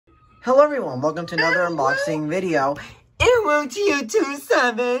Hello everyone, welcome to another unboxing video. It won't you too,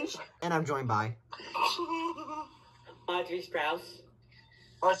 Savage. And I'm joined by 3 Strauss.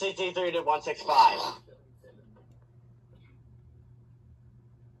 RCT3 to 165.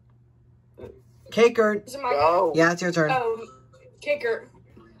 Caker. Go. Yeah, it's your turn. Oh, Caker.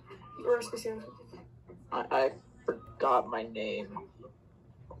 I forgot my name.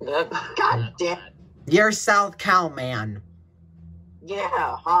 God damn. You're South Cow Man.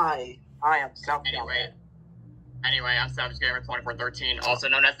 Yeah, hi. I am South Cow. Anyway, I'm Savage Gamer 2413, also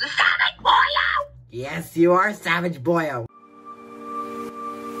known as the Savage Boyo! Yes, you are Savage Boyo.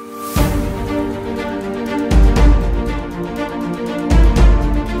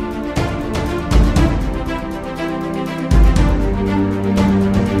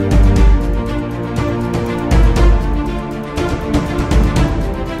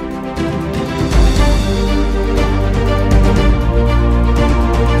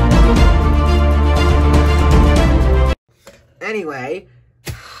 Anyway,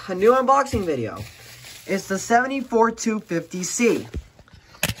 a new unboxing video. It's the 74250C.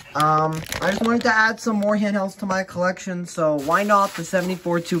 I just wanted to add some more handhelds to my collection, so why not the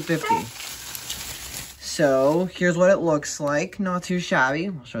 74250? So, here's what it looks like. Not too shabby.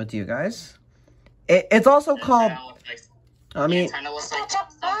 I'll show it to you guys. It's also called... I mean... It kind of looks like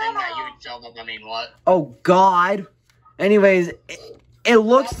something that you would show up, I mean, what? Oh, God. Anyways, it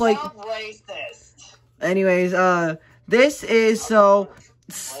looks like... Racist. Anyways, this is so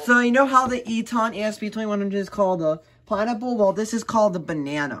you know how the Eton ESP2100 is called a pineapple? Well, this is called the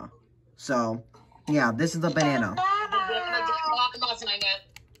banana. So, yeah, this is the banana.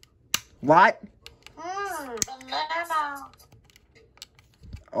 What? Banana.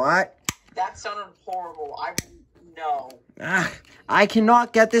 What? That sounded horrible. I no. I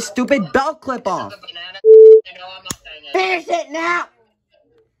cannot get this stupid belt clip off. Finish it now!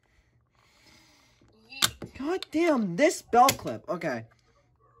 God damn, this belt clip. Okay.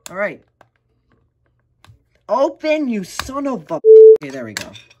 Alright. Open, you son of a... Okay, there we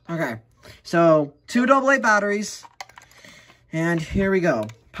go. Okay. So, 2 AA batteries. And here we go.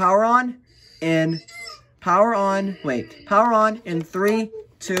 Power on in... Power on... Wait. Power on in 3,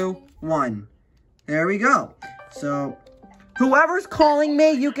 2, 1. There we go. So, whoever's calling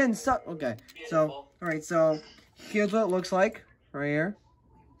me, you can... Okay. So, alright, so... Here's what it looks like. Right here.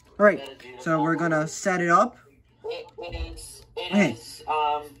 Alright, so we're gonna set it up.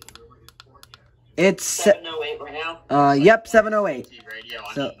 It's 708 right now. Yep, 708.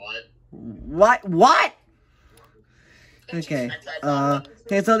 So, what? Okay.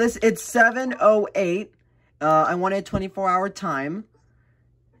 Okay, so it's 708. I wanted 24-hour time.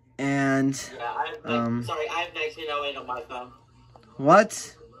 And yeah, sorry, I have 1908 on my phone.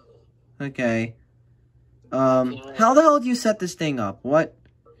 What? Okay. How the hell did you set this thing up? What?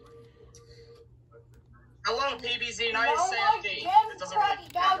 Hello, PBZ, not safety. It doesn't really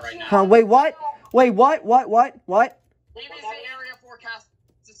matter right now. Wait, what? Wait, what? What? PBZ area forecast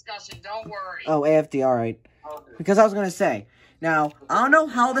discussion, don't worry. Oh, AFD, alright. Because I was gonna say, now, I don't know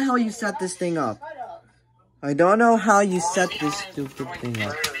how the hell you set this thing up. I don't know how you set this stupid thing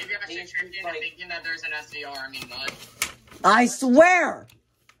up. Maybe I should check in thinking that there's an SDR, I mean, what? I swear!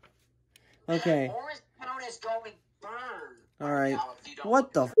 Okay. Alright.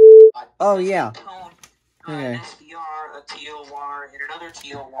 What the f? Oh, yeah. Okay. An SDR, a TOR, and another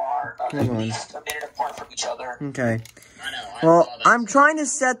TOR, Come at on. least a minute apart from each other. Okay. I know. Well, I'm trying to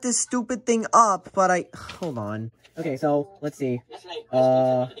set this stupid thing up, but hold on. Okay, so, let's see.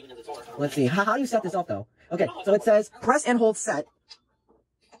 Let's see. How do you set this up, though? Okay, so it says, press and hold set.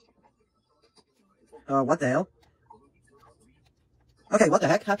 What the hell? Okay, what the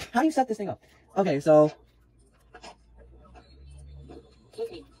heck? How do you set this thing up? Okay, so...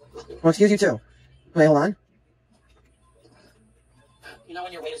 Well, excuse you, too. Wait, hold on. You know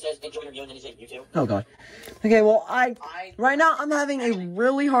when your waiter says, enjoy your meal, and then he says, you too? Oh, God. Okay, well, right now, I'm having a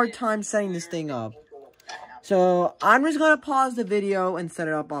really hard time setting this thing up. So, I'm just gonna pause the video and set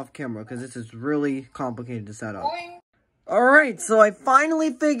it up off camera, because this is really complicated to set up. Alright, so I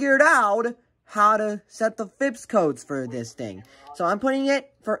finally figured out how to set the FIPS codes for this thing. So, I'm putting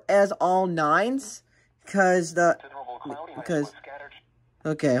it as all 9s,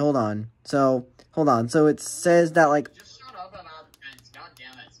 okay, hold on. So it says that, like, Just shut up about it, God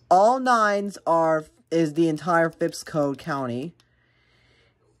damn it. all 9s is the entire FIPS code county.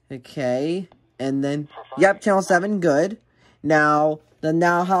 Okay, and then, yep, channel 7, good. Now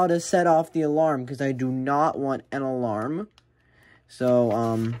how to set off the alarm, because I do not want an alarm. So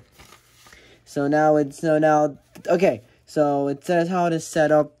okay, so it says how to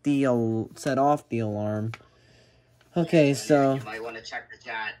set off the alarm. Okay, so... You might want to check your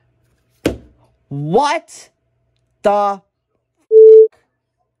chat. What the?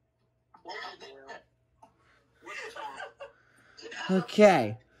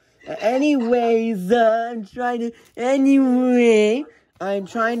 Okay. Anyways, I'm trying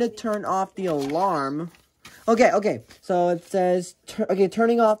to turn off the alarm. Okay. So it says,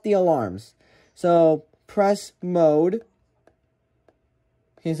 turning off the alarms. So press mode.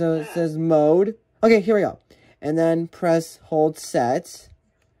 Okay, so it says mode. Okay, here we go. And then hold set.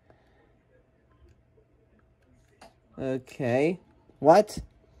 Okay. What?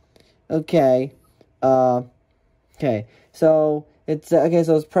 Okay. Okay. So it's so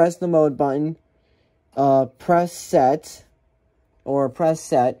it's press the mode button. Press set. Or press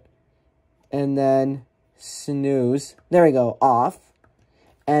set. And then snooze. There we go. Off.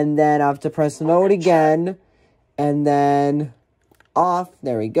 And then I have to press mode again. And then off.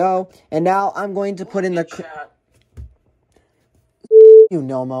 There we go. And now I'm going to put in the... You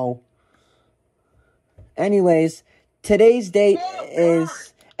Nomo. Anyways, today's date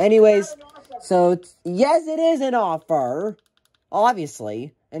is... Anyways, so... Yes, it is an offer.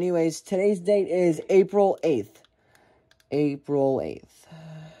 Obviously. Anyways, today's date is April 8th. April 8th.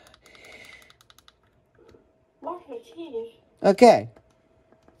 Okay.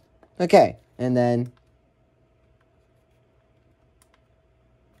 Okay. And then...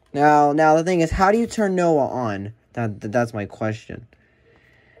 Now the thing is, how do you turn Noah on? That's my question.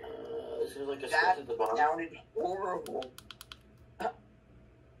 Is there like a switch at the bottom? That sounded horrible.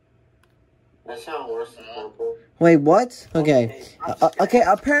 That sounded worse than horrible. Wait, what? Okay. Okay,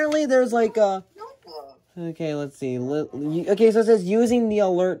 apparently there's like a... Okay, let's see. Okay, so it says using the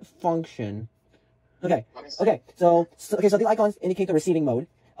alert function. Okay. So the icons indicate the receiving mode.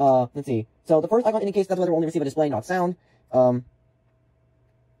 Let's see. So the first icon indicates that the weather will only receive a display, not sound.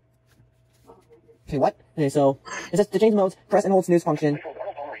 Okay, what? Okay, so it says to change modes, press and hold snooze function.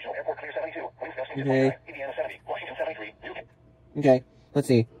 Okay, let's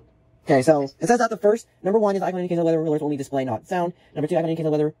see. Okay, so it says that the first, number 1 is icon indicates the weather alerts only display, not sound. Number 2, icon indicates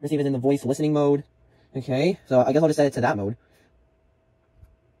the weather receive is in the voice listening mode. Okay, so I guess I'll just set it to that mode.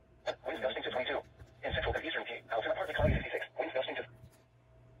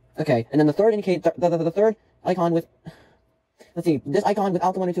 Okay, and then the third indicate the third icon with, let's see, this icon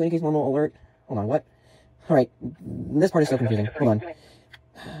without the 1 and 2 indicates normal alert. Hold on, what? Alright, this part is so confusing. Hold on.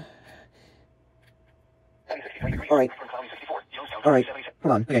 Alright,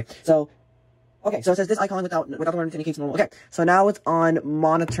 hold on. Okay, so it says this icon without the 1 and 2 indicates normal. Okay, so now it's on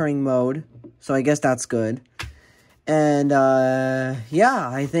monitoring mode, so I guess that's good. And, yeah,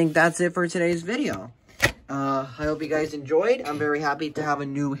 I think that's it for today's video. I hope you guys enjoyed. I'm very happy to have a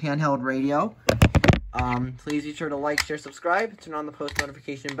new handheld radio. Please be sure to like, share, subscribe, turn on the post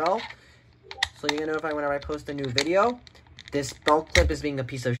notification bell, so you get notified whenever I post a new video. This belt clip is being a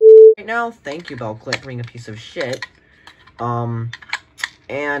piece of shit right now. Thank you, belt clip, for being a piece of shit. And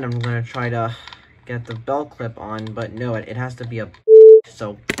I'm gonna try to get the belt clip on, but no, it has to be a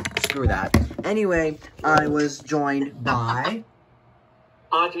so screw that. Anyway, I was joined by...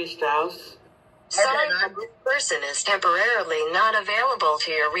 Audrey Strauss. Sorry, this person is temporarily not available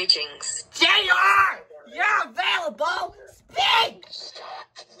to your reachings. JR! You're available! Speak!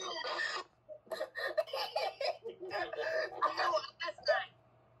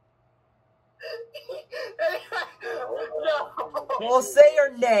 No. Well, say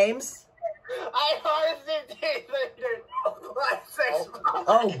your names. I honestly did later.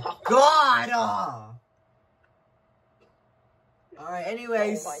 Oh, God! Alright,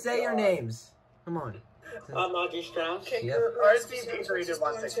 anyways, say your names. Come on. I'm Audrey Strauss. Yep.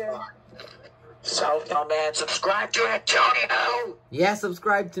 So, man, subscribe to Antonio. Yeah,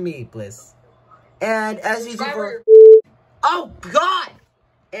 subscribe to me, please. And as you see for... Oh, God!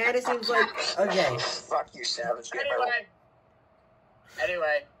 And it seems like... Okay. Fuck you, Savage.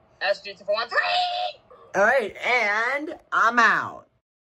 Anyway, SG2413! Alright, and I'm out.